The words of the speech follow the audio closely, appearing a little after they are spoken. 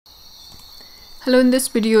Hello, in this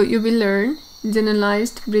video you will learn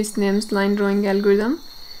generalized Bresenham's line drawing algorithm.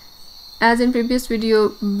 As in previous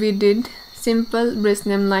video we did simple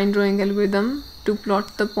Bresenham line drawing algorithm to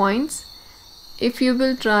plot the points. If you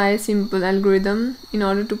will try simple algorithm in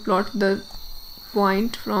order to plot the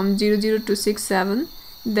point from 00 to 67,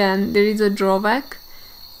 then there is a drawback.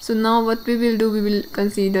 So now what we will do, we will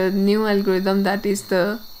consider new algorithm, that is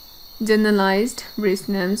the generalized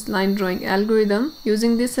Bresenham's line drawing algorithm.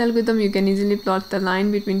 Using this algorithm you can easily plot the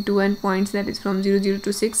line between two endpoints, that is from 00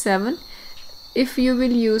 to 67. If you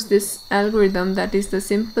will use this algorithm, that is the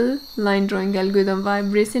simple line drawing algorithm by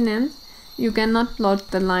Bresenham, you cannot plot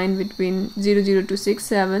the line between 00 to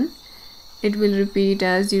 67. It will repeat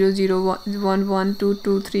as 00, 1, 1, 2,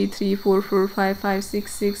 2, 3, 3, 4, 4, 5, 5,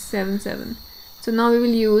 6, 6, 7, 7. So now we will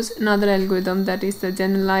use another algorithm, that is the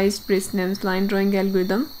generalized Bresenham's line drawing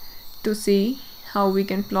algorithm, to see how we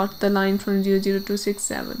can plot the line from 00 to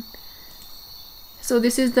 67. So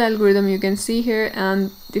this is the algorithm you can see here, and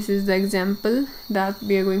this is the example that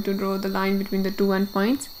we are going to draw the line between the two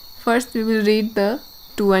endpoints. First we will read the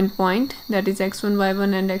two endpoint, that is x1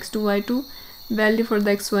 y1 and x2 y2. Value for the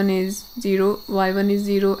x1 is 0, y1 is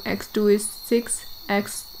 0, x2 is 6,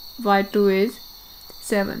 y2 is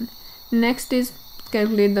 7. Next is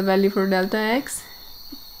calculate the value for delta x.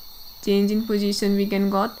 Change in position we can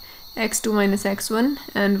got x2 minus x1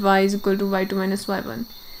 and y is equal to y2 minus y1.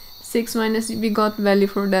 6 minus, we got value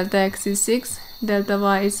for delta x is 6, delta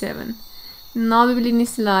y is 7. Now we will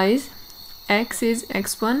initialize x is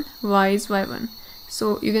x1, y is y1.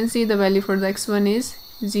 So you can see the value for the x1 is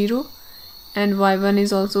 0 and y1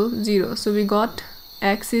 is also 0. So we got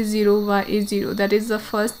x is 0, y is 0. That is the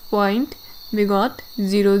first point we got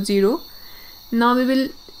 0, 0. Now we will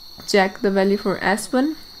check the value for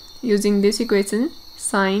s1 using this equation,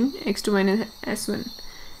 sin x2 minus s1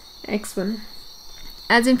 x1.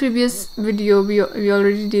 As in previous video we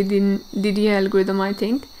already did in DDA algorithm, I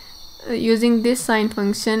think. Using this sin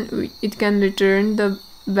function it can return the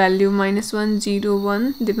value -1, 0,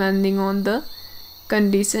 1 depending on the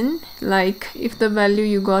condition. Like if the value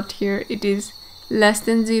you got here it is less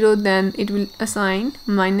than 0, then it will assign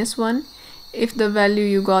 -1. If the value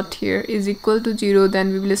you got here is equal to 0,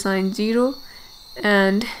 then we will assign 0,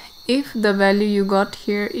 and if the value you got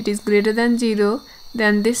here it is greater than 0,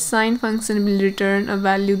 then this sin function will return a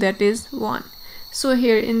value that is 1. So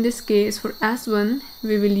here in this case for s1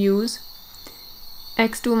 we will use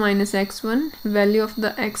x2 minus x1. Value of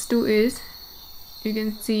the x2 is, you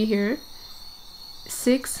can see here,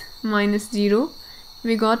 6 minus 0.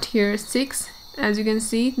 We got here 6. As you can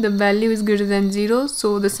see the value is greater than 0,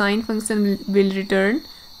 so the sin function will return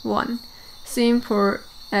 1. Same for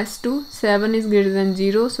s2, 7 is greater than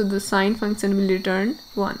 0, so the sin function will return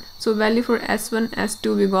 1. So value for s1,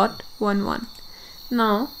 s2 we got 1, 1.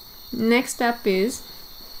 Now next step is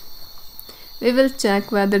we will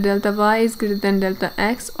check whether delta y is greater than delta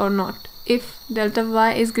x or not. If delta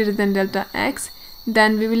y is greater than delta x,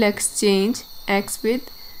 then we will exchange x with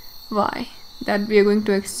y. That we are going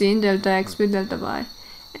to exchange delta x with delta y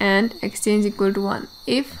and exchange equal to 1.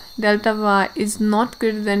 If delta y is not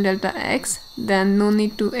greater than delta x, then no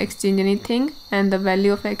need to exchange anything and the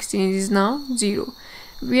value of exchange is now 0.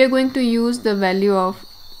 We are going to use the value of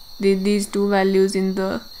these two values in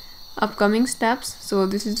the upcoming steps, so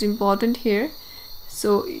this is important here.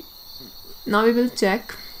 So now we will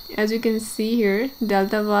check. As you can see here,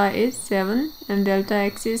 delta y is 7 and delta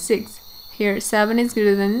x is 6. Here 7 is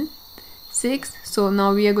greater than 6, so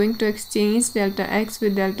now we are going to exchange delta x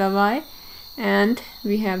with delta y, and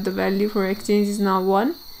we have the value for exchange is now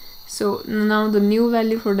 1. So now the new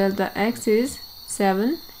value for delta x is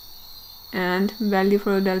 7 and value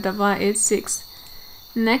for delta y is 6.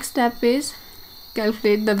 Next step is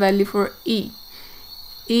calculate the value for e.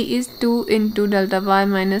 E is 2 into delta y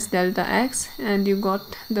minus delta x, and you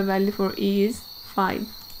got the value for e is 5.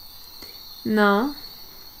 Now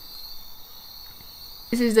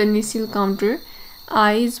this is the initial counter,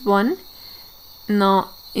 I is 1. Now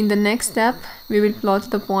in the next step we will plot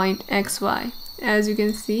the point xy. As you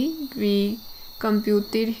can see, we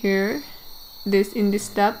computed here this in this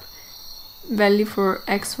step. Value for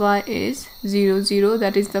xy is 0, 0,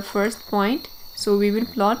 that is the first point, so we will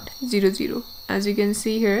plot 0, 0. As you can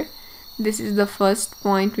see here, this is the first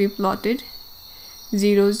point we plotted,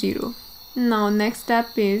 0, 0. Now next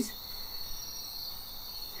step is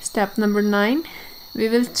step number 9. We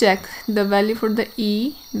will check the value for the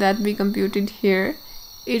e that we computed here,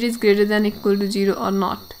 it is greater than equal to 0 or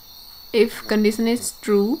not. If condition is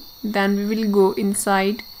true, then we will go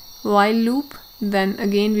inside while loop, then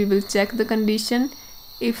again we will check the condition.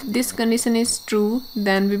 if this condition is true,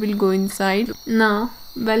 then we will go inside. Now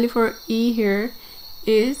value for e here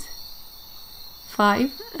is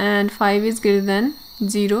 5 and 5 is greater than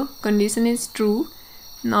 0. Condition is true.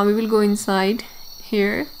 Now we will go inside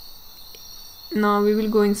here. Now we will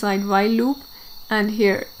go inside while loop, and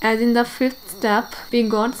here as in the fifth step we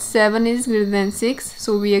got 7 is greater than 6,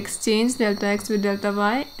 so we exchange delta x with delta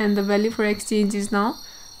y and the value for exchange is now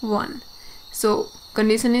 1. So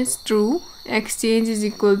condition is true, exchange is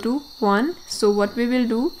equal to 1. So what we will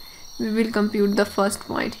do, we will compute the first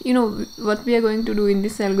point. You know what we are going to do in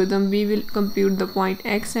this algorithm, we will compute the point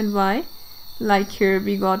x and y. Like here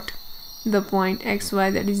we got the point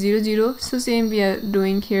xy, that is 0 0, so same we are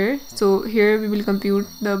doing here. So here we will compute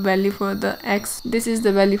the value for the x, this is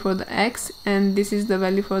the value for the x and this is the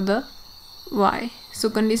value for the y.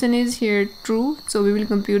 So condition is here true, so we will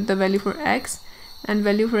compute the value for x, and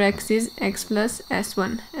value for x is x plus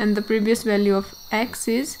s1, and the previous value of x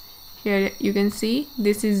is here, you can see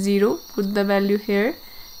this is 0, put the value here,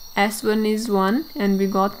 s1 is 1 and we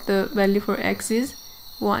got the value for x is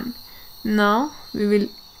 1. Now we will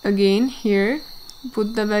again here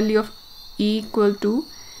put the value of e equal to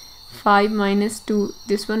 5 minus 2,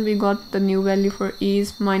 this one we got the new value for e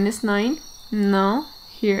is minus 9. Now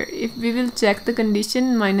here if we will check the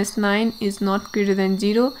condition, minus 9 is not greater than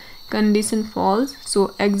 0, condition false,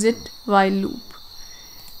 so exit while loop.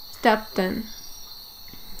 Step 10.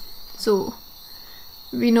 So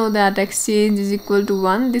we know that exchange is equal to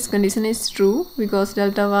 1, this condition is true because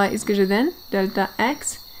delta y is greater than delta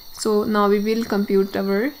x. So now we will compute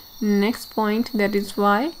our next point, that is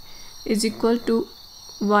y is equal to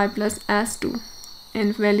y plus s2,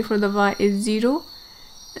 and value for the y is 0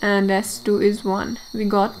 and s2 is 1. We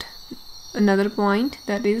got another point,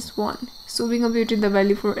 that is 1. So we computed the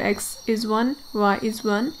value for x is 1, y is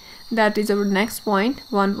 1, that is our next point,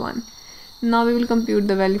 1 1. Now we will compute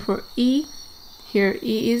the value for e. Here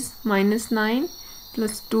e is minus 9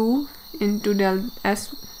 plus 2 into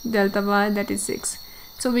delta y, that is 6.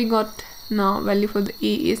 So we got now value for the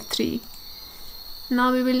e is 3.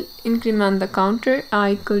 Now we will increment the counter,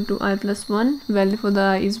 I equal to I plus 1, value for the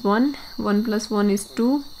I is 1, 1 plus 1 is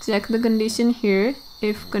 2. Check the condition here,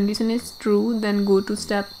 if condition is true then go to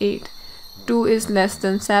step 8. 2 is less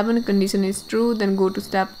than 7, condition is true, then go to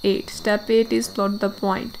step 8. Step 8 is plot the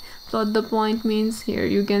point. Plot the point means here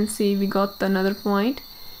you can see we got another point.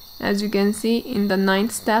 As you can see in the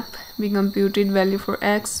 9th step we computed value for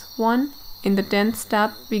x 1. In the 10th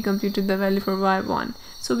step we computed the value for y 1.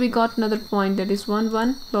 So we got another point, that is 1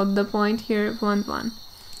 1. Plot the point here, 1 1.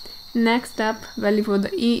 Next step, value for the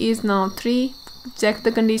e is now 3. Check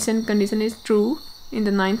the condition, condition is true. In the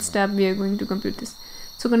 9th step we are going to compute this.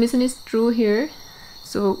 So condition is true here,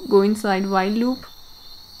 so go inside while loop.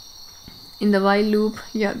 In the while loop,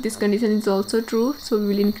 yeah, this condition is also true, so we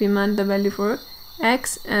will increment the value for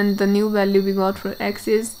x, and the new value we got for x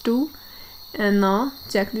is 2. And now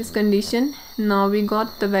check this condition. Now we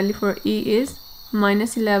got the value for e is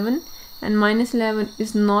minus 11, and minus 11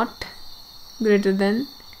 is not greater than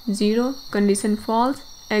 0, condition false,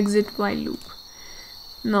 exit while loop.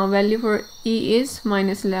 Now value for e is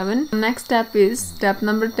minus 11. Next step is step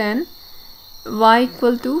number 10. Y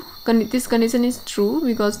equal to, this condition is true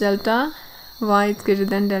because delta y is greater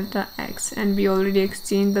than delta x, and we already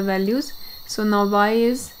exchanged the values. So now y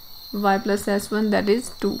is y plus s1, that is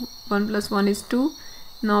 2. 1 plus 1 is 2.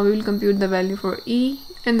 Now we will compute the value for e,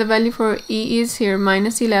 and the value for e is here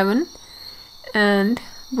minus 11, and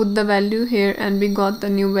put the value here, and we got the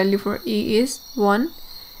new value for e is 1.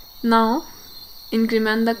 Now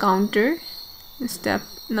increment the counter, step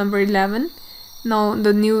number 11. Now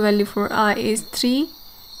the new value for I is 3.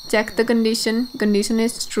 Check the condition, condition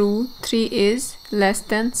is true, 3 is less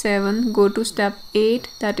than 7. Go to step 8,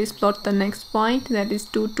 that is plot the next point, that is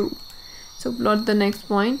 2 2. So plot the next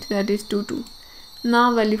point, that is 2 2.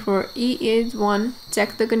 Now value for e is 1.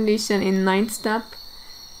 Check the condition in 9th step.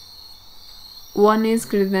 1 is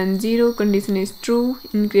greater than 0, condition is true.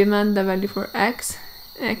 Increment the value for x,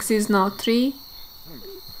 x is now 3.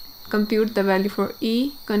 Compute the value for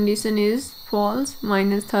e, condition is false,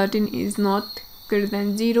 minus 13 is not greater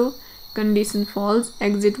than 0, condition false,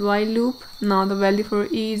 exit while loop. Now the value for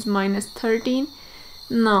e is minus 13.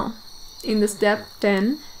 Now in the step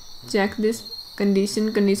 10, check this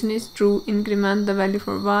condition, condition is true. Increment the value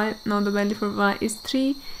for y. Now the value for y is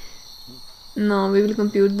 3. Now we will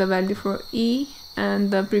compute the value for e,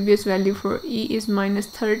 and the previous value for e is minus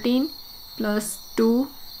 13 plus 2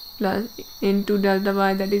 plus into delta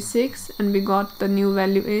y, that is 6, and we got the new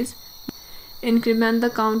value is. Increment the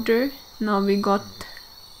counter. Now we got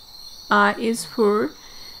I is 4.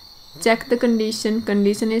 Check the condition.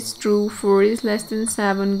 Condition is true. 4 is less than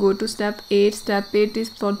 7. Go to step 8. Step 8 is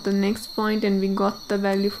plot the next point, and we got the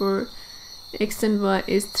value for x and y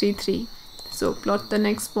is 3, 3. So plot the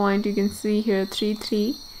next point. You can see here 3,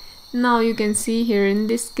 3. Now you can see here in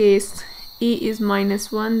this case e is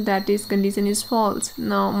 -1, that is condition is false.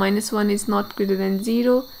 Now -1 is not greater than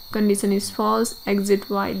 0, condition is false, exit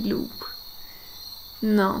while loop.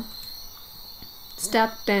 Now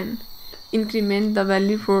step 10, increment the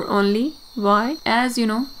value for only y. As you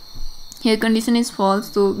know, here condition is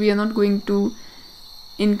false, so we are not going to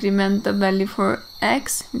increment the value for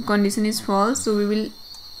x. Condition is false, so we will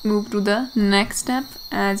move to the next step.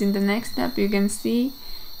 As in the next step, you can see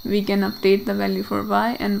we can update the value for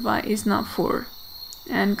y, and y is now 4,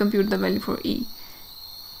 and compute the value for e,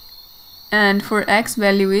 and for x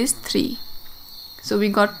value is 3. So we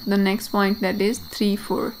got the next point, that is 3,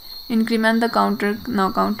 4. Increment the counter.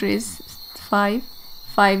 Now counter is 5.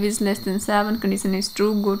 5 is less than 7, condition is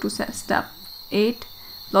true. Go to step 8,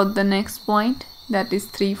 plot the next point, that is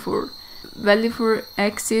 3, 4. Value for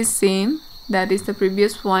x is same, that is the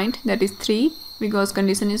previous point, that is 3, because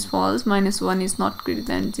condition is false, -1 is not greater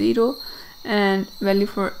than 0, and value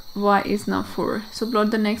for y is now 4. So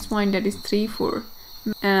plot the next point, that is 3, 4,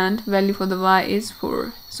 and value for the y is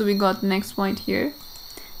 4. So we got next point here.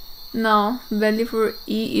 Now value for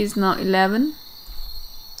e is now 11.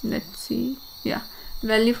 Let's see, yeah,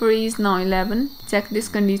 value for e is now 11. Check this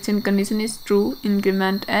condition. Condition is true.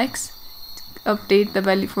 Increment x, update the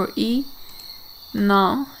value for e.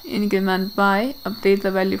 Now increment y, update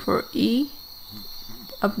the value for e,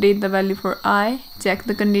 update the value for I. Check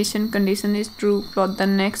the condition. Condition is true. Plot the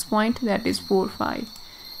next point, that is 4, 5.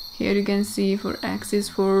 Here you can see for x is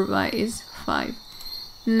 4, y is 5.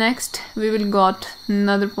 Next we will got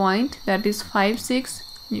another point, that is 5, 6.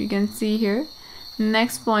 You can see here.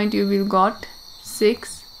 Next point you will got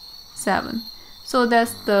 6, 7. So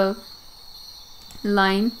that's the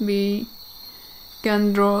line we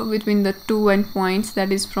can draw between the two endpoints,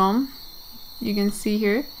 that is from, you can see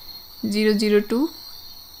here, 0, 0 to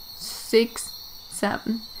 6,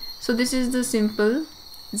 7. So this is the simple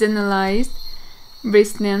generalized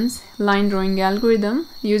Bresenham's line drawing algorithm.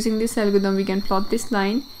 Using this algorithm we can plot this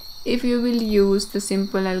line. If you will use the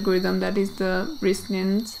simple algorithm, that is the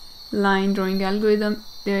Bresenham's line drawing algorithm,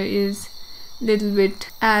 there is little bit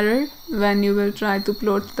error when you will try to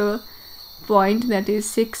plot the point, that is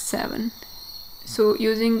 6, 7. So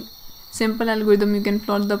using simple algorithm you can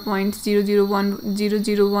plot the points 0, 0, 1, 0,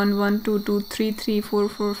 0, 1, 1, 2, 2, 3, 3, 4,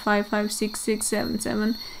 4, 5, 5, 6, 6, 7,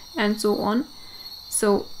 7, and so on.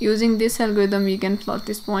 So using this algorithm we can plot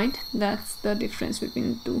this point. That's the difference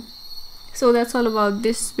between the two. So that's all about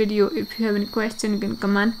this video. If you have any question, you can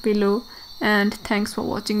comment below, and thanks for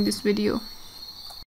watching this video.